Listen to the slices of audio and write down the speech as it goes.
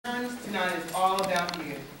tonight is all about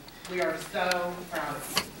you. We are so proud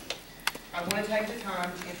of you. I want to take the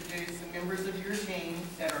time to introduce the members of your team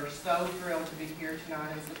that are so thrilled to be here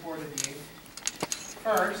tonight in support of you.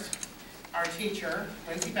 First, our teacher,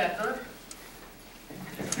 Lindsay Becker.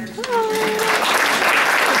 And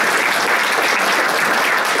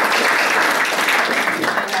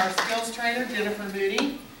our skills trainer, Jennifer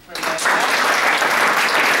Moody.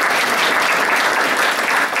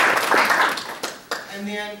 And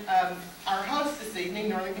then our host this evening,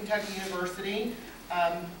 Northern Kentucky University,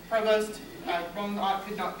 Provost Ron Ott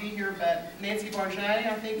could not be here, but Nancy Barget,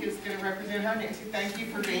 I think, is going to represent her. Nancy, thank you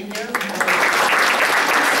for being here.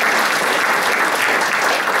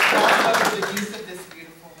 Also for the use of this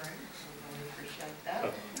beautiful room. I really appreciate that.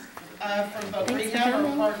 From Voc Rehab, our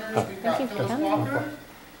partners, we've got Phyllis Walker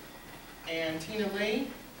and Tina Lee.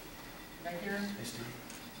 Right here this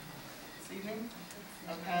evening.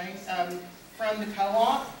 Okay. From the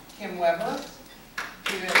co-op, Kim Weber,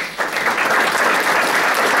 who really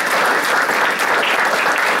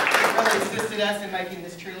assisted us in making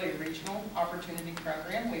this truly a regional opportunity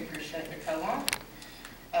program. We appreciate the co-op.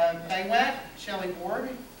 BAWAC, Shelley Ward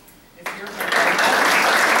is here.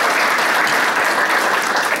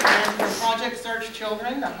 And from Project Search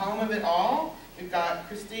Children, the home of it all, we've got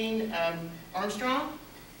Christine Armstrong.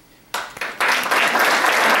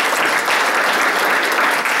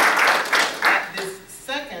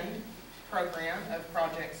 Program of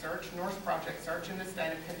Project Search, Norse Project Search in the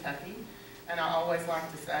state of Kentucky. And I always like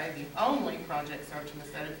to say the only Project Search in the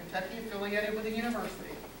state of Kentucky affiliated with a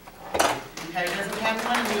university. UK doesn't have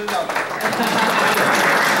one, you don't.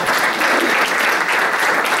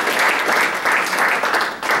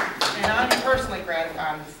 And I'm personally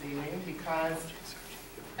gratified this evening because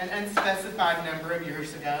an unspecified number of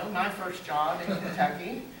years ago, my first job in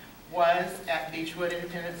Kentucky was at Beechwood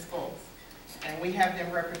Independent Schools. And we have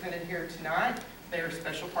them represented here tonight. They are a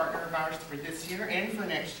special partner of ours for this year and for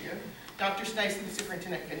next year. Dr. Stacy, the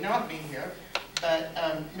superintendent, could not be here, but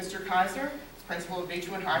Mr. Kaiser, principal of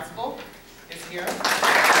Beechwood High School, is here. And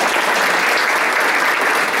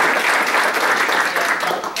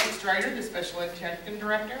Dr. Kate Strader, the special education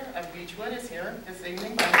director of Beechwood, is here this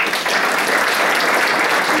evening. As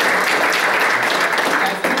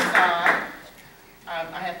an aside,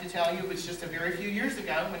 I have to tell you, it was just a very few years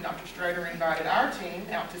ago when Dr. Strader invited our team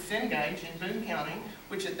out to Cengage in Boone County,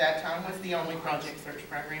 which at that time was the only Project Search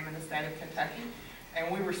program in the state of Kentucky. And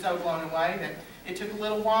we were so blown away that it took a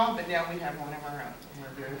little while, but now we have one of our own, and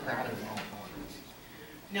we're very proud of it.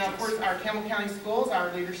 Now, of course, our Campbell County Schools,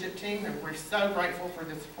 our leadership team, and we're so grateful for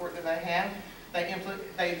the support that they have.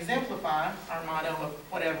 They exemplify our motto of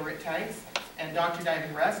whatever it takes. And Dr.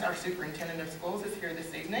 David Rust, our superintendent of schools, is here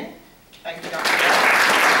this evening. Thank you, Dr.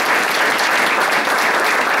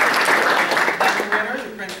 Dr. Winter,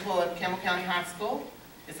 the principal of Campbell County High School,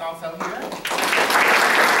 is also here.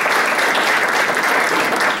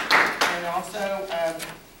 And also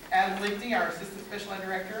Adam Lichty, our assistant special ed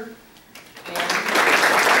director, and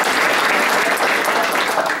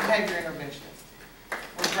behavior interventionist.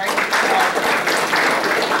 We're grateful for all of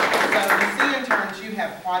you. So you see, interns, you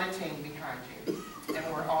have quite a team behind you, and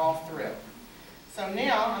we're all thrilled. So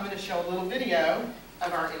now I'm going to show a little video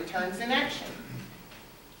of our interns in action.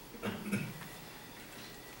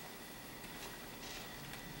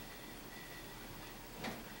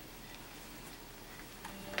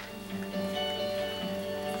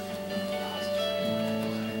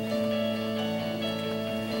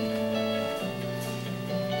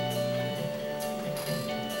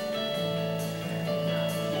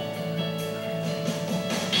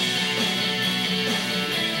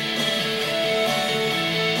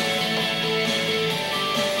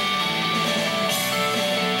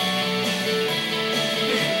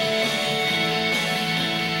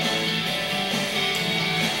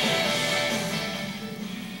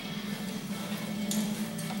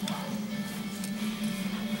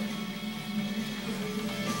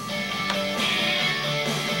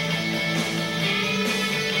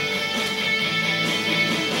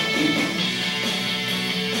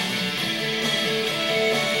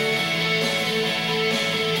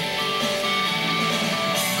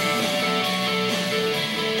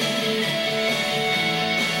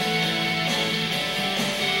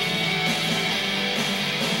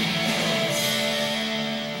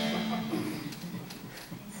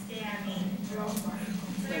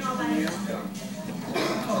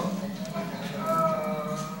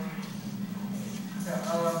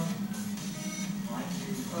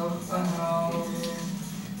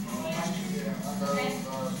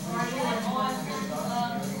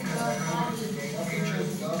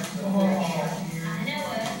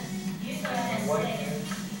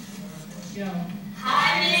 Joan.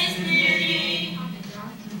 Hi, Miss Moody.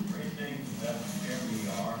 Greetings, that's here we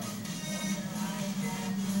are.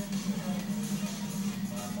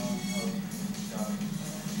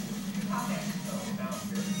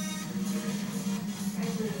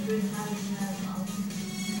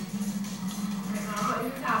 What is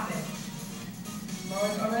your topic? My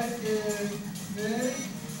topic is this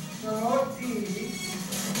sorority.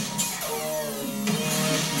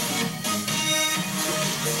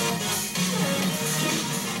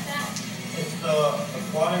 It's the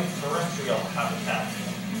aquatic terrestrial habitat.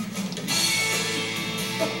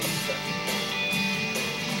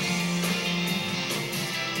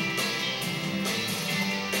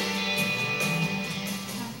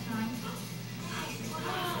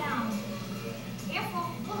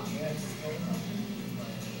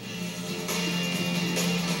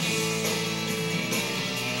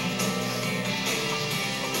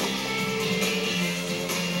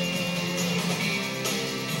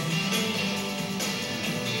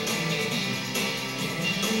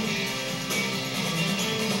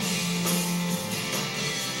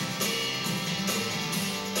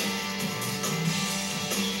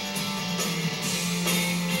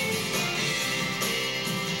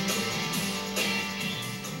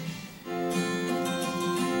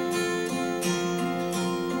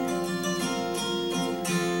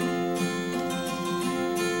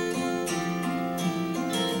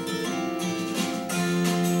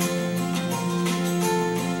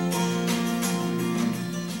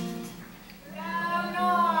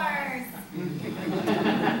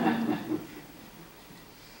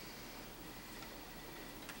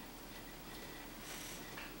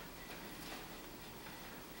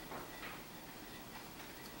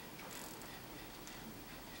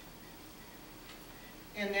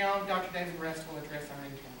 And now Dr. David Rest will address our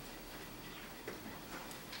interns.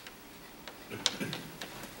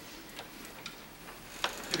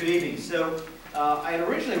 Good evening. So I had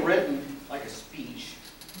originally written like a speech,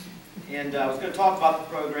 and I was going to talk about the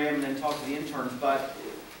program and then talk to the interns, but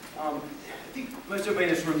I think most everybody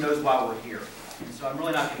in this room knows why we're here, and so I'm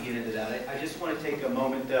really not going to get into that. I just want to take a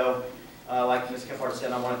moment, though, like Ms. Kephart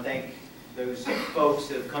said, I want to thank those folks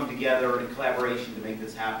that have come together in collaboration to make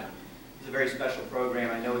this happen. It's a very special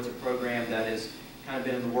program. I know it's a program that has kind of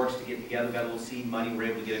been in the works to get together, got a little seed money, we're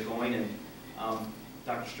able to get it going, and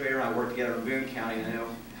Dr. Strader and I work together in Boone County, and I know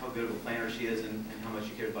how good of a planner she is and how much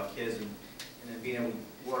she cares about kids, and then being able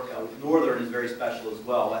to work out with Northern is very special as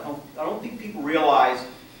well. I don't think people realize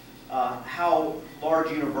how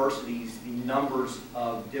large universities, the numbers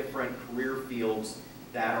of different career fields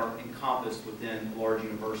that are encompassed within a large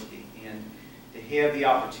university. And to have the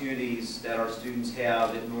opportunities that our students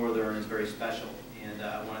have at Northern is very special. And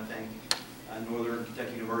I want to thank Northern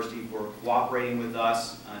Kentucky University for cooperating with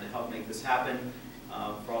us to help make this happen,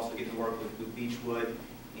 for also getting to work with Beechwood,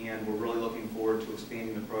 and we're really looking forward to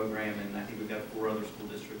expanding the program, and I think we've got 4 other school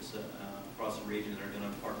districts across the region that are going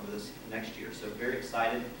to partner with us next year. So very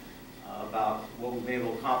excited about what we've been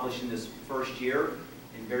able to accomplish in this first year,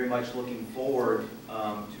 and very much looking forward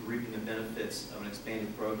to reaping the benefits of an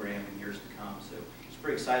expanded program in years to come. So just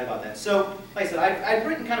pretty excited about that. So like I said, I've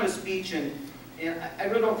written kind of a speech, and I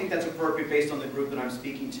really don't think that's appropriate based on the group that I'm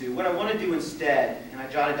speaking to. What I want to do instead, and I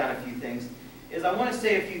jotted down a few things, is I want to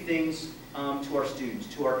say a few things to our students,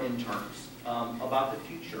 to our interns, about the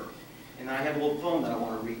future. And then I have a little poem that I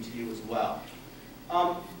want to read to you as well.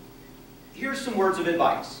 Here's some words of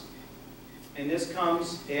advice. And this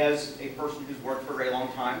comes as a person who's worked for a very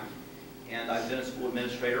long time. And I've been a school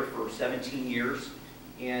administrator for 17 years.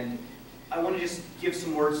 And I want to just give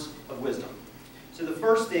some words of wisdom. So the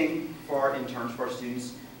first thing for our interns, for our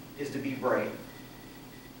students, is to be brave.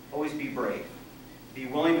 Always be brave. Be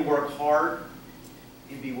willing to work hard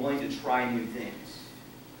and be willing to try new things.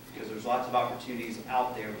 Because there's lots of opportunities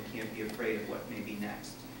out there. We can't be afraid of what may be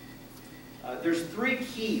next. There's 3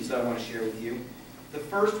 keys that I want to share with you. The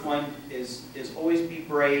first one is always be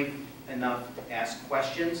brave enough to ask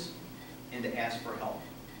questions and to ask for help.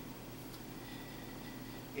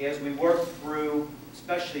 As we work through,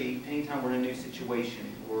 especially anytime we're in a new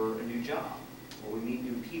situation or a new job, or we meet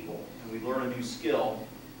new people and we learn a new skill,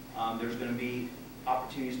 there's going to be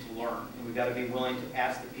opportunities to learn. And we've got to be willing to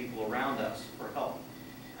ask the people around us for help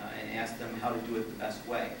and ask them how to do it the best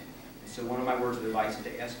way. And so one of my words of advice is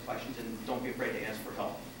to ask questions and don't be afraid to ask for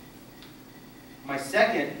help. My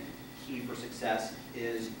second key for success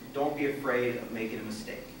is don't be afraid of making a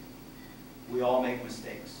mistake. We all make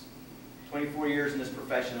mistakes. 24 years in this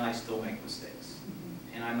profession, and I still make mistakes.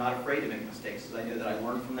 And I'm not afraid to make mistakes because I know that I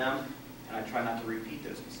learn from them and I try not to repeat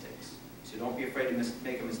those mistakes. So don't be afraid to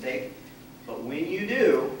make a mistake. But when you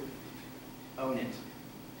do, own it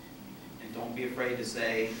and And don't be afraid to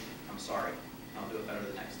say, I'm sorry, I'll do it better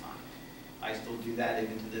the next time. I still do that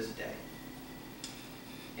even to this day.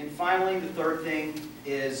 And finally, the third thing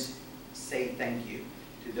is say thank you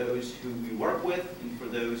to those who we work with and for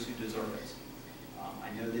those who deserve it.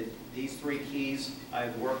 I know that these three keys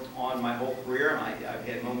I've worked on my whole career, and I've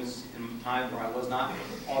had moments in time where I was not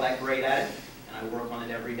all that great at it, and I work on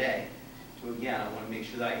it every day. So again, I want to make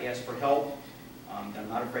sure that I ask for help, that I'm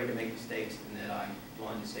not afraid to make mistakes, and that I'm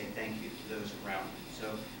willing to say thank you to those around me. So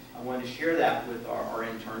I wanted to share that with our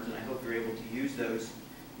interns, and I hope you're able to use those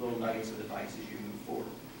little nuggets of advice as you move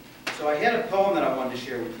forward. So I had a poem that I wanted to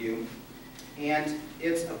share with you, and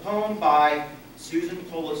it's a poem by Susan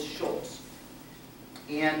Polis Schultz.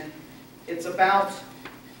 And it's about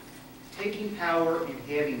taking power and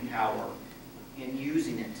having power and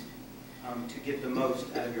using it to get the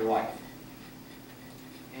most out of your life.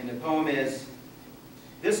 And the poem is,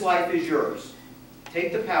 "This life is yours.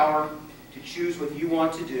 Take the power to choose what you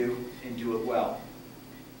want to do and do it well.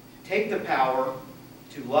 Take the power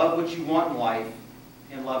to love what you want in life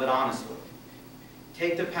and love it honestly.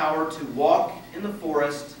 Take the power to walk in the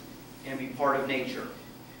forest and be part of nature.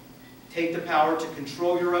 Take the power to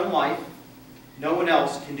control your own life. No one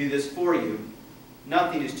else can do this for you.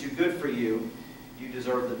 Nothing is too good for you. You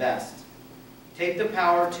deserve the best. Take the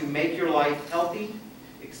power to make your life healthy,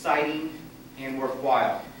 exciting, and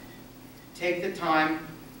worthwhile. Take the time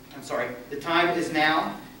is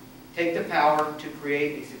now. Take the power to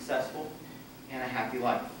create a successful and a happy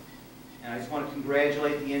life." And I just want to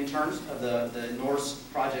congratulate the interns of the Norse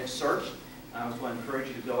Project Search. I just want to encourage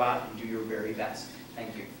you to go out and do your very best.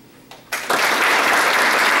 Thank you.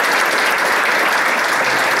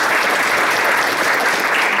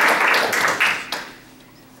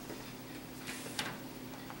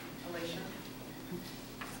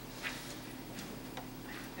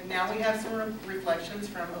 And now we have some reflections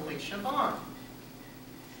from Alicia Vaughn.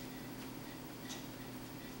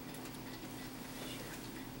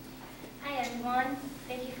 Hi everyone,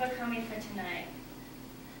 thank you for coming for tonight.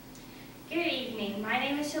 Good evening, my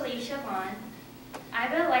name is Alicia Vaughn. I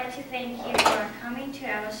would like to thank you for coming to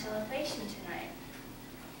our celebration tonight.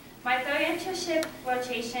 My third internship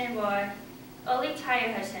rotation was Early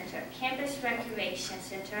Childhood Center, Campus Recreation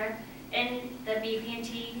Center, and the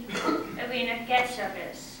BB&T Arena Guest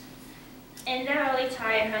Service. In the Early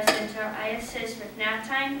Childhood Center, I assist with nap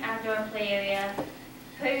time, outdoor play area,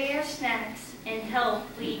 career snacks, and help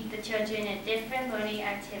lead the children in different learning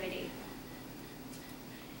activities.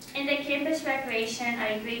 In the campus recreation,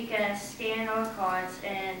 I greet guests, scan our cards,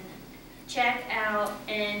 and check out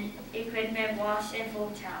and equipment, wash and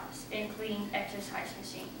fold towels, and clean exercise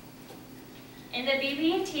machine. In the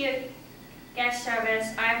BB&T guest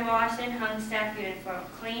service, I wash and hung staff uniform,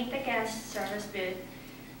 clean the guest service booth,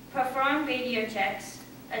 perform radio checks,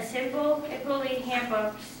 assemble employee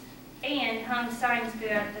handbooks, and hung signs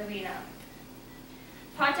throughout the arena.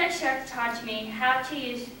 Project Chef taught me how to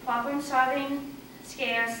use problem-solving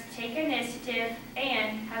skills, take initiative,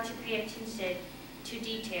 and how to pay attention to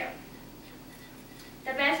detail.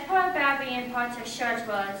 The best part about being Project Chef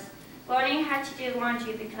was learning how to do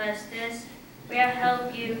laundry, because this will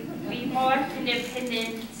help you be more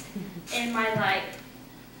independent in my life.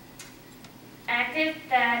 Active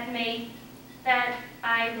that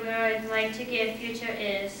I would like to give future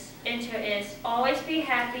is always be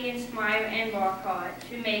happy and smile and work hard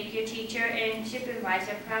to make your teacher and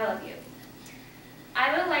supervisor proud of you.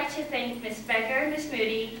 I would like to thank Ms. Becker and Ms.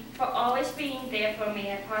 Moody for always being there for me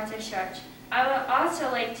at Project Church. I would also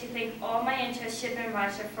like to thank all my internship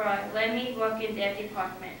supervisors for letting me work in their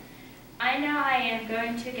department. I know I am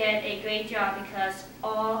going to get a great job because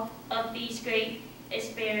all of these great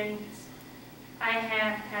experiences I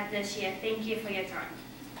have had this year. Thank you for your time.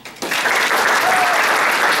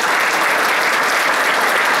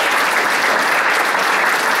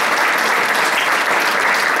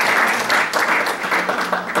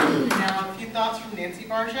 Now a few thoughts from Nancy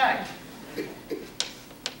Barjay.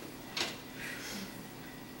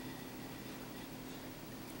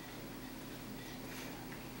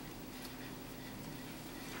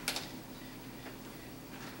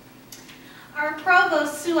 Our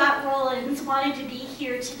provost, Sue Rollins, wanted to be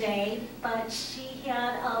here today, but she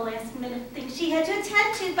had a last-minute thing she had to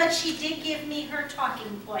attend to, but she did give me her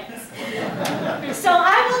talking points. So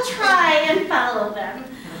I will try and follow them.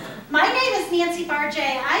 My name is Nancy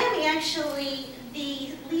Barjay. I am actually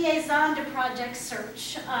the liaison to Project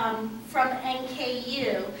Search from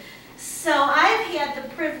NKU. So I've had the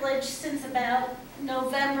privilege since about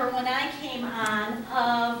November, when I came on,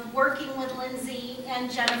 of working with Lindsay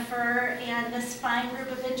and Jennifer and this fine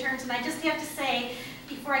group of interns, and I just have to say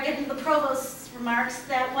before I get into the provost's remarks,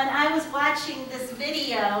 that when I was watching this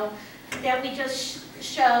video that we just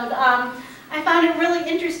showed, I found it really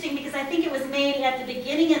interesting because I think it was made at the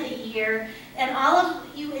beginning of the year, and all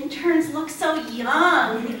of you interns look so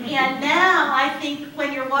young. And now I think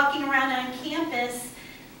when you're walking around on campus,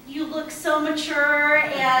 you look so mature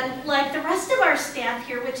and like the rest of our staff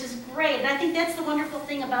here, which is great. And I think that's the wonderful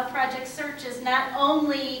thing about Project Search is not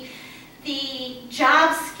only the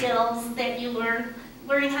job skills that you learn,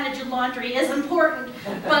 learning how to do laundry is important,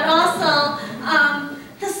 but also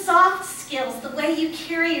the soft skills, the way you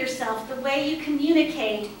carry yourself, the way you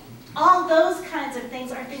communicate, all those kinds of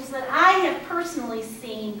things are things that I have personally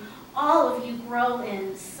seen all of you grow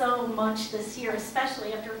in so much this year,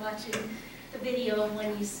 especially after watching the video of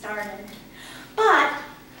when you started. But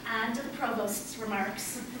on to the provost's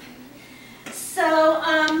remarks. So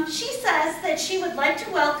she says that she would like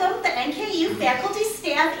to welcome the NKU faculty,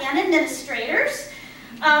 staff, and administrators,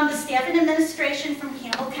 the staff and administration from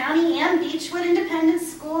Campbell County and Beechwood Independent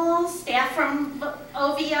Schools, staff from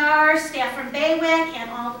OVR, staff from Baywick, and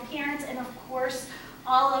all the parents, and of course,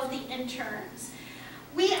 all of the interns.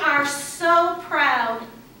 We are so proud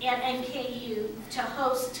at NKU to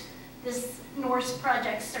host this Norse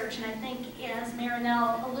Project Search, and I think, as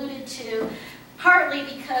Marinelle alluded to, partly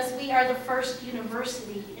because we are the first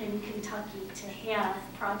university in Kentucky to have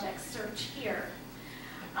Project Search here.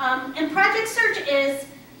 And Project Search is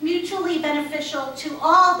mutually beneficial to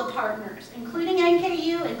all the partners, including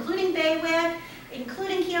NKU, including Baywick,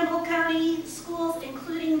 including Campbell County Schools,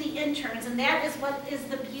 including the interns, and that is what is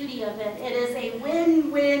the beauty of it. It is a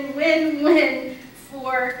win-win-win-win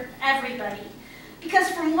for everybody. Because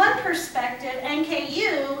from one perspective,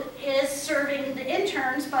 NKU is serving the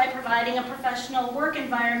interns by providing a professional work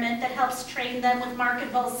environment that helps train them with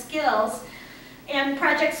marketable skills. And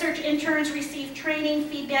Project Search interns receive training,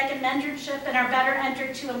 feedback, and mentorship and are better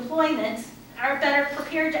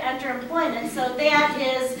prepared to enter employment. So that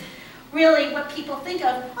is really what people think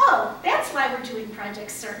of, oh, that's why we're doing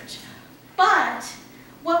Project Search. But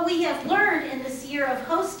what we have learned in this year of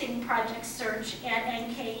hosting Project Search at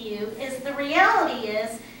NKU is the reality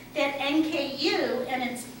is that NKU and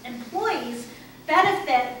its employees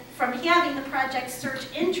benefit from having the Project Search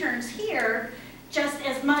interns here just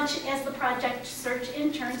as much as the Project Search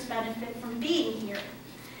interns benefit from being here.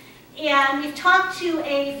 And we've talked to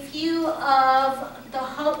a few of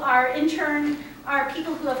our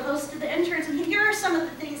people who have hosted the interns, and here are some of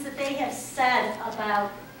the things that they have said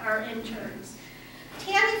about our interns.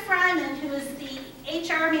 Tammy Fryman, who is the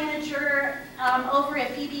HR manager over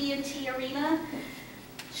at BB&T Arena,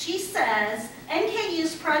 she says,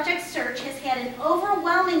 NKU's Project Search has had an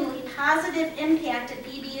overwhelmingly positive impact at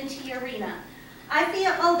BB&T Arena. I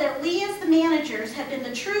feel that we as the managers have been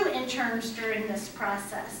the true interns during this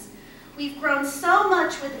process. We've grown so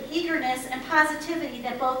much with the eagerness and positivity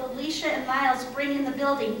that both Alicia and Miles bring in the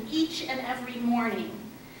building each and every morning.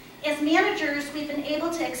 As managers, we've been able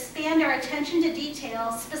to expand our attention to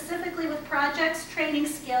detail, specifically with projects, training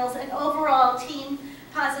skills, and overall team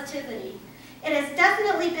positivity. It has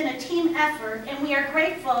definitely been a team effort, and we are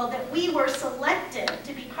grateful that we were selected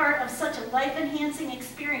to be part of such a life-enhancing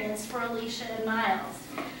experience for Alicia and Miles.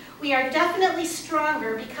 We are definitely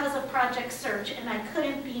stronger because of Project Search, and I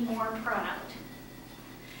couldn't be more proud.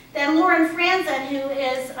 Then Lauren Franzen, who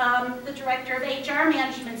is the Director of HR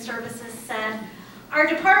Management Services, said, our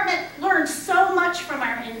department learned so much from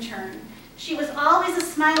our intern. She was always a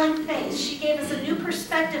smiling face. She gave us a new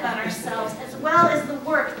perspective on ourselves, as well as the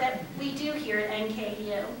work that we do here at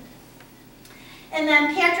NKU. And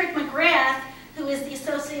then Patrick McGrath, who is the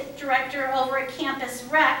Associate Director over at Campus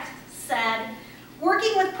Rec, said,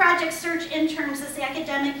 working with Project Search interns this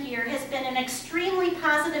academic year has been an extremely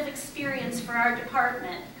positive experience for our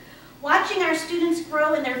department. Watching our students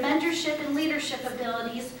grow in their mentorship and leadership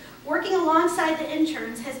abilities, working alongside the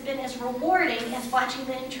interns has been as rewarding as watching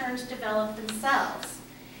the interns develop themselves.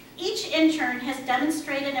 Each intern has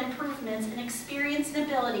demonstrated improvements in experience and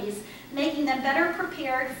abilities, making them better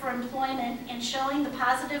prepared for employment and showing the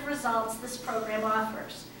positive results this program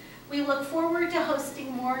offers. We look forward to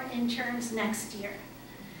hosting more interns next year.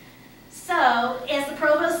 So, as the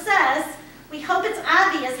provost says, we hope it's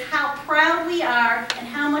obvious how proud we are and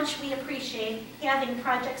how much we appreciate having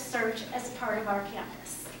Project Search as part of our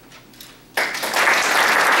campus.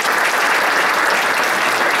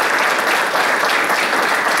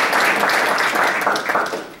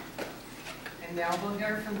 And now we'll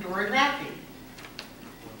hear from Dory Lackey.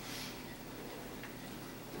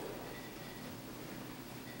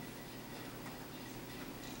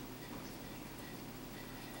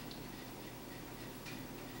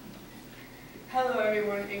 Hello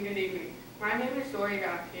everyone and good evening. My name is Dory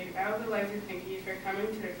Gottlieb. I would like to thank you for coming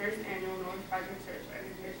to the first annual Norse Project Search and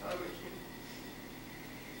Year Celebration.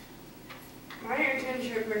 My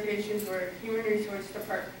internship rotations were Human Resource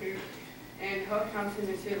Department and Health Counseling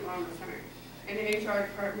and Student Wellness Center. In the HR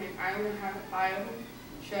department, I learned how to file,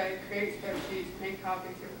 shred, create spreadsheets, make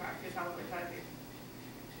copies, and practice advertising.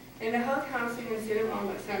 In the Health Counseling and Student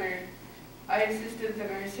Wellness Center, I assisted the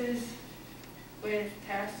nurses with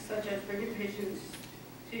tasks such as bringing patients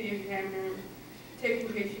to the exam room, taking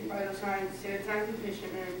patient vital signs, sanitizing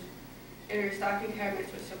patient rooms, and restocking cabinets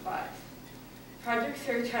with supplies. Project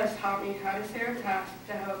Search has taught me how to stay on task,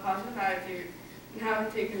 to have a positive attitude, and how to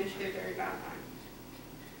take initiative during downtime.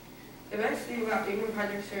 The best thing about being in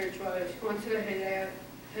Project Search was going to the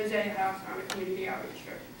Jose House on a community outreach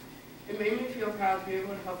trip. It made me feel proud to be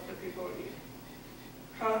able to help the people in need.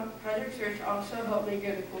 Project Search also helped me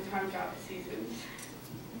get a full-time job at Seasons.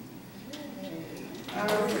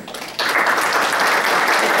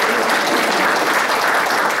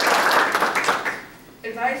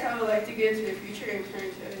 Advice I would like to give to the future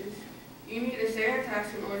interns is, you need to stay on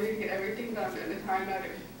task in order to get everything done in the time that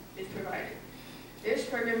is provided. This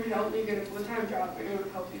program helped me get a full-time job, and it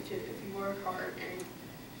will help you too if you work hard and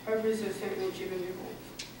are persistent in achieving your goals.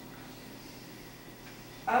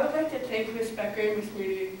 I would like to thank Ms. Becker and Ms.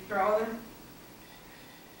 Moody for all the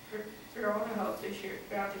help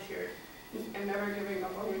throughout this year and never giving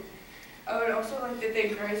up on me. I would also like to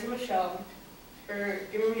thank Grace and Michelle for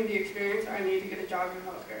giving me the experience I need to get a job in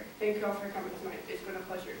healthcare. Thank you all for coming tonight. It's been a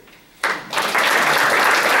pleasure.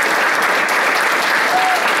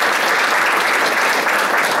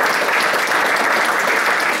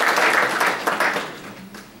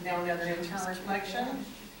 Now another intern reflection,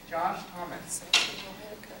 Josh Thomas.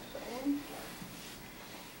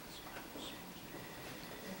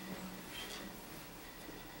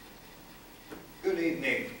 Good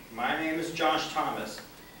evening. My name is Josh Thomas.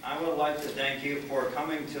 I would like to thank you for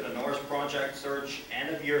coming to the Norse Project Search End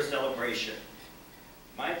of Year Celebration.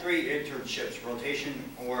 My 3 internships rotation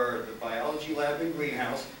were the biology lab and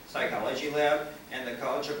greenhouse, psychology lab, and the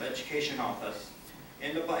College of Education office.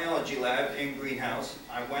 In the biology lab and greenhouse,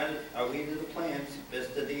 I weeded the plants,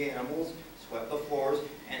 visited the animals, swept the floors,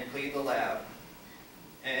 and cleaned the lab.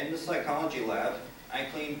 And in the psychology lab, I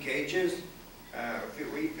cleaned cages,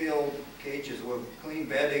 refilled cages with clean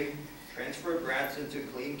bedding, transferred rats into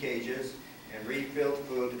clean cages, and refilled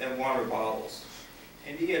food and water bottles.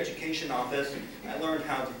 In the education office, I learned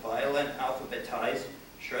how to file and alphabetize,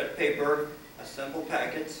 shred paper, assemble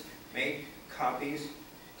packets, make copies,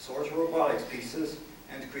 sort robotics pieces,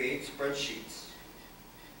 and create spreadsheets.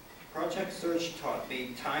 Project Search taught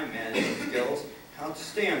me time management skills, how to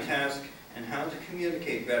stay on task, and how to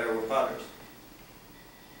communicate better with others.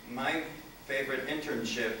 My favorite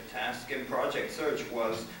internship task in Project Search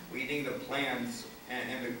was weeding the plants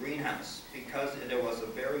in the greenhouse because it was a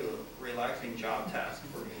very relaxing job task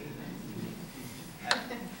for me.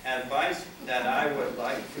 Advice that I would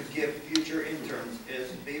like to give future interns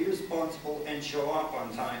is be responsible and show up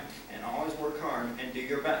on time and always work hard and do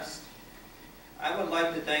your best. I would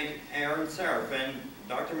like to thank Aaron Serafin,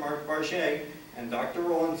 Dr. Mark Barchet, and Dr.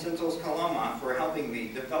 Roland Sintos Kalama for helping me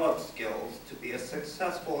develop skills to be a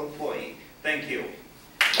successful employee. Thank you.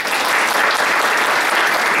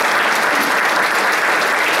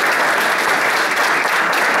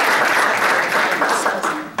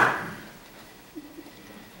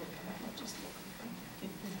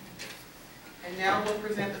 And now we'll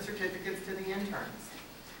present the certificates to the interns.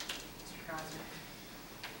 Mr. Kaiser.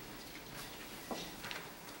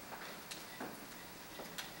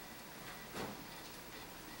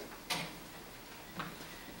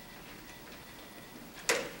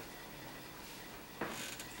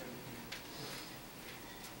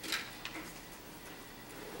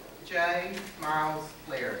 J. Miles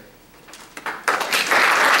Laird.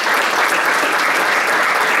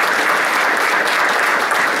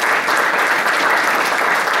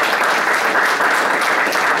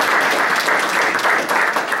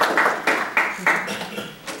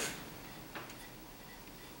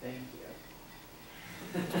 Thank you.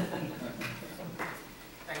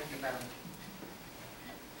 Thank you, madam.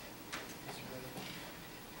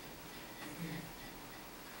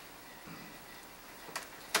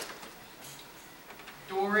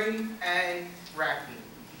 Dory A. Racky.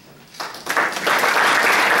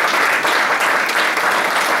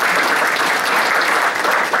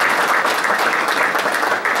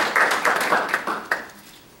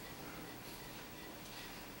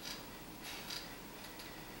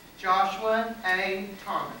 Joshua A.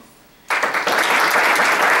 Thomas.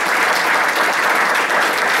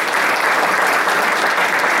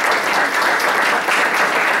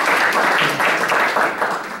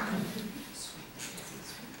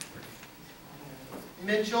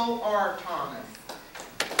 Mitchell R. Thomas.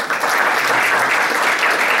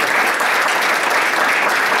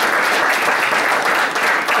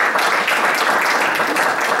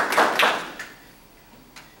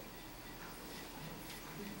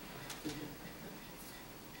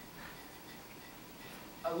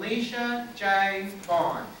 Alicia J.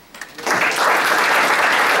 Vaughn.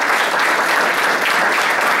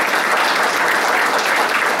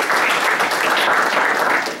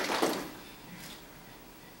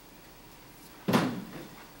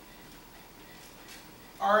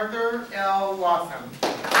 Arthur L. Wassam.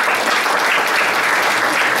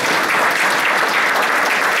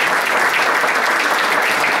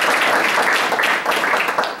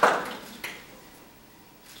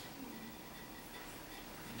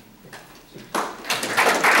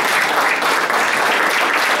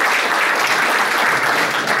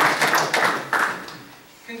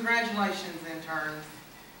 Congratulations, interns.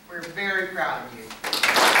 We're very proud of you.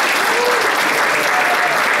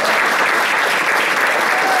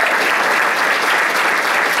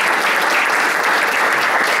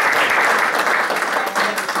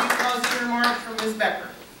 Ms. Becker.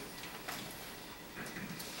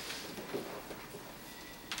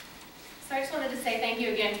 So I just wanted to say thank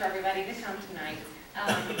you again for everybody to come tonight.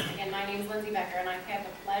 Again, my name is Lindsay Becker, and I've had the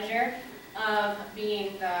pleasure of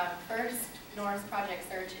being the first Norse Project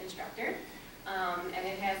Search instructor, and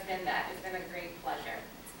it has been that. It's been a great pleasure.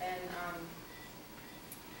 It's been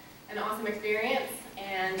an awesome experience,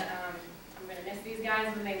 and I'm going to miss these guys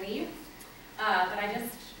when they leave. But I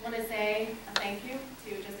just want to say a thank you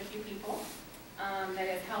to just a few people that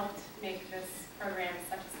has helped make this program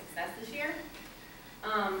such a success this year.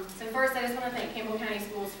 So first, I just want to thank Campbell County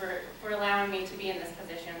Schools for allowing me to be in this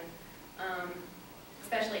position,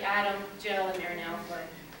 especially Adam, Jill, and Marinelle for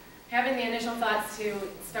having the initial thoughts to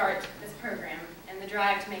start this program and the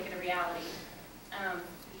drive to make it a reality.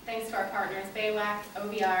 Thanks to our partners, BAWAC,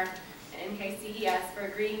 OBR, and NKCES for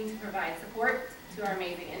agreeing to provide support to our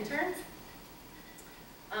amazing interns.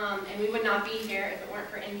 And we would not be here if it weren't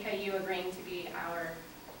for NKU agreeing to be our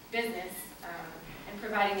business and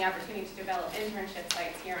providing the opportunity to develop internship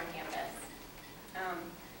sites here on campus.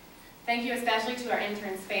 Thank you especially to our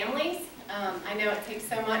interns' families. I know it takes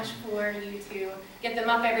so much for you to get them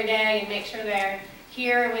up every day and make sure they're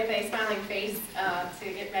here with a smiling face to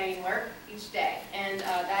get ready to work each day, and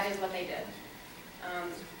that is what they did.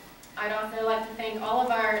 I'd also like to thank all of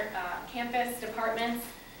our campus departments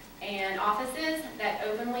and offices that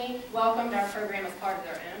openly welcomed our program as part of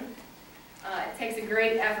their own. It takes a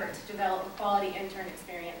great effort to develop a quality intern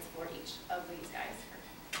experience for each of these guys.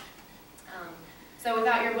 So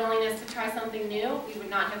without your willingness to try something new, we would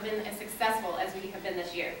not have been as successful as we have been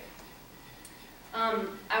this year.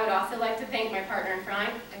 I would also like to thank my partner in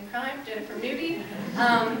crime, Jennifer Moody.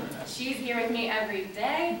 She's here with me every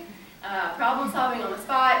day, problem solving on the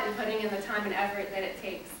spot and putting in the time and effort that it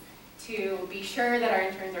takes to be sure that our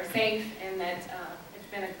interns are safe and that it's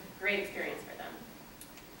been a great experience for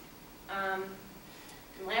them.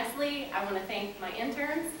 And lastly, I want to thank my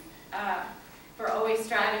interns for always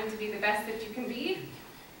striving to be the best that you can be.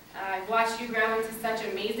 I've watched you grow into such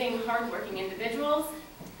amazing, hardworking individuals,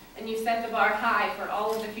 and you set the bar high for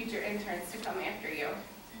all of the future interns to come after you.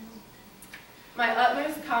 My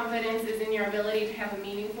utmost confidence is in your ability to have a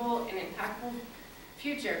meaningful and impactful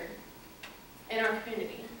future in our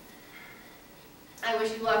community. I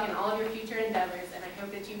wish you luck in all of your future endeavors, and I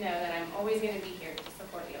hope that you know that I'm always going to be here to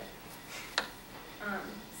support you.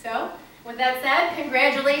 So, with that said,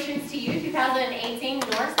 congratulations to you, 2018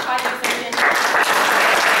 Norse Project Search.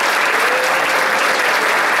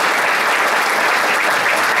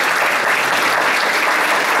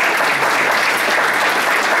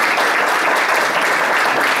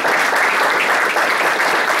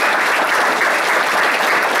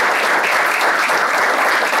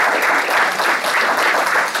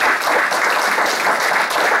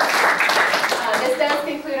 This does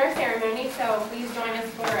conclude our ceremony, so please join us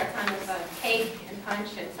for a time of cake and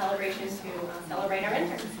punch and celebration to celebrate our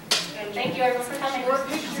interns. And thank you everyone for coming. More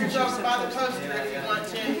pictures over by the poster if you want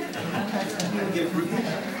to.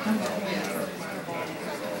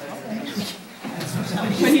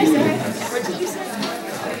 What did you say? What did you say?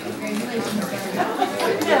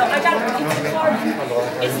 No, I got the card.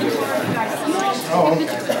 It's the card you guys signed. Oh, okay.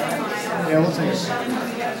 Yeah, we'll take it.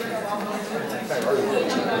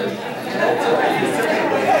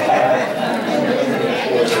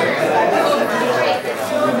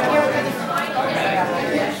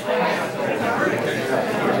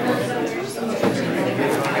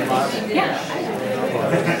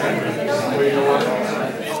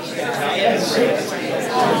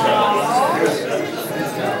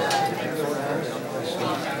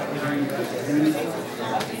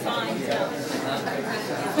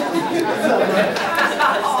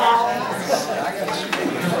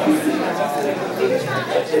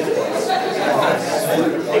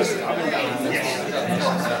 Thanks.